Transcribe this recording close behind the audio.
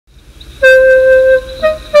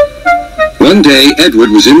One day, Edward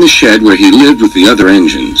was in the shed where he lived with the other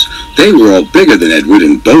engines. They were all bigger than Edward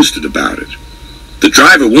and boasted about it. "The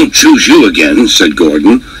driver won't choose you again," said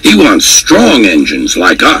Gordon. "He wants strong engines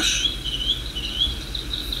like us."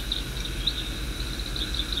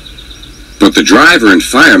 But the driver and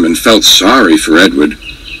fireman felt sorry for Edward.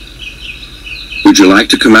 "Would you like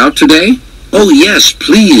to come out today?" "Oh, yes,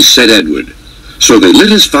 please," said Edward. So they lit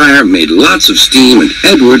his fire, made lots of steam, and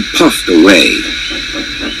Edward puffed away.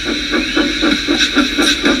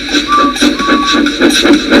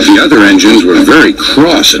 The other engines were very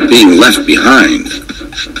cross at being left behind.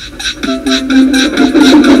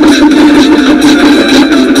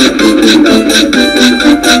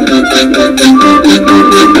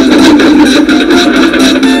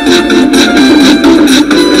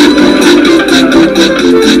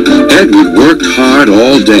 Edward worked hard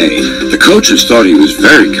all day. The coaches thought he was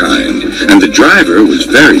very kind, and the driver was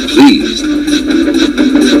very pleased.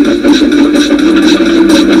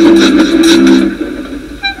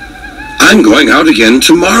 "I'm going out again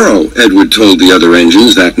tomorrow," Edward told the other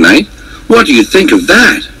engines that night. "What do you think of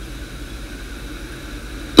that?"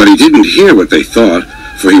 But he didn't hear what they thought,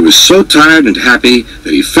 for he was so tired and happy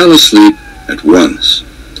that he fell asleep at once.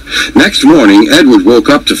 Next morning, Edward woke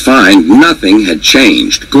up to find nothing had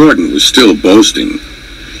changed. Gordon was still boasting.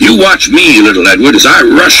 "You watch me, little Edward, as I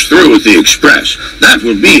rush through with the express. That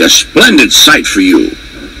will be a splendid sight for you.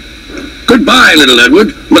 Goodbye, little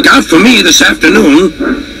Edward. Look out for me this afternoon."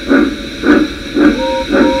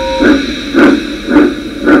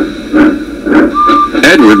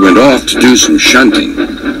 Edward went off to do some shunting.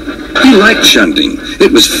 He liked shunting.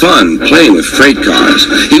 It was fun playing with freight cars.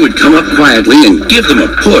 He would come up quietly and give them a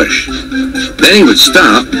push. Then he would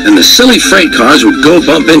stop, and the silly freight cars would go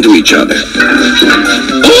bump into each other.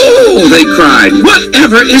 "Oh!" they cried.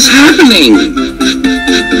 "Whatever is happening?"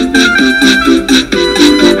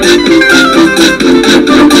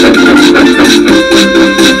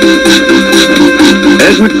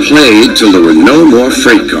 Edward played till there were no more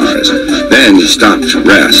freight cars. Then he stopped to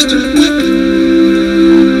rest.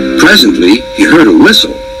 Presently, he heard a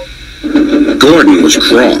whistle. Gordon was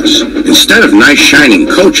cross. Instead of nice shining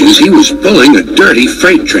coaches, he was pulling a dirty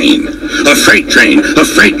freight train. "A freight train! A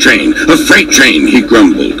freight train! A freight train!" he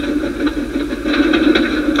grumbled.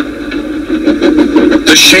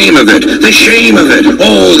 "The shame of it! The shame of it!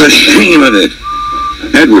 Oh, the shame of it!"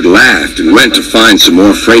 Edward laughed and went to find some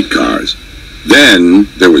more freight cars. Then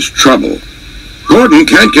there was trouble. "Gordon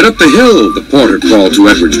can't get up the hill," the porter called to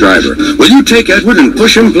Edward's driver. "Will you take Edward and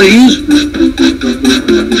push him, please?"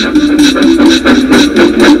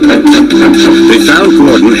 They found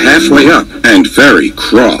Gordon halfway up and very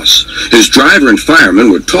cross. His driver and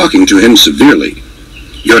fireman were talking to him severely.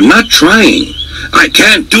 "You're not trying." "I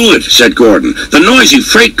can't do it," said Gordon. "The noisy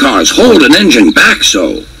freight cars hold an engine back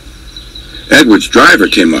so." Edward's driver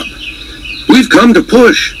came up. "We've come to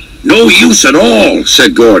push." "No use at all,"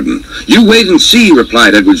 said Gordon. "You wait and see,"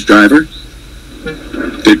 replied Edward's driver.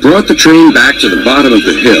 They brought the train back to the bottom of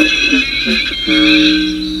the hill.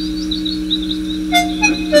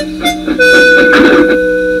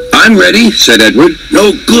 "I'm ready," said Edward. "No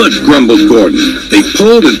good," grumbled Gordon. They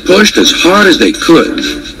pulled and pushed as hard as they could.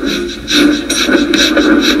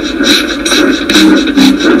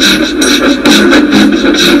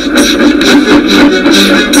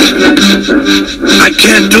 "I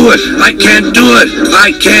can't do it! I can't do it!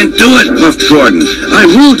 I can't do it!" puffed Gordon. "I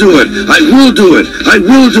will do it! I will do it! I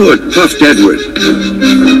will do it!" puffed Edward.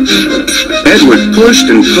 Edward pushed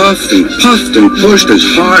and puffed and puffed and pushed as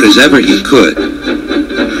hard as ever he could.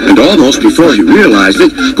 And almost before he realized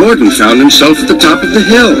it, Gordon found himself at the top of the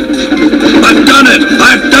hill. "I've done it!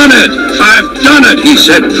 I've done it! I've done it!" he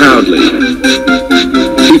said proudly.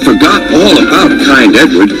 He forgot all about kind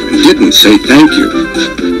Edward and didn't say thank you.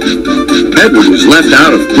 Edward was left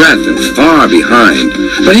out of breath and far behind,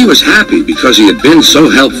 but he was happy because he had been so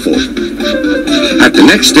helpful. At the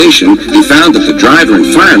next station, he found that the driver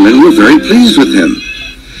and fireman were very pleased with him.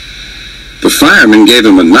 The fireman gave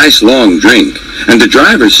him a nice long drink, and the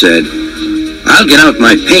driver said, "I'll get out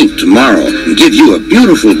my paint tomorrow and give you a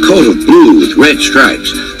beautiful coat of blue with red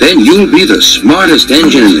stripes. Then you'll be the smartest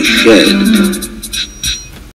engine in the shed."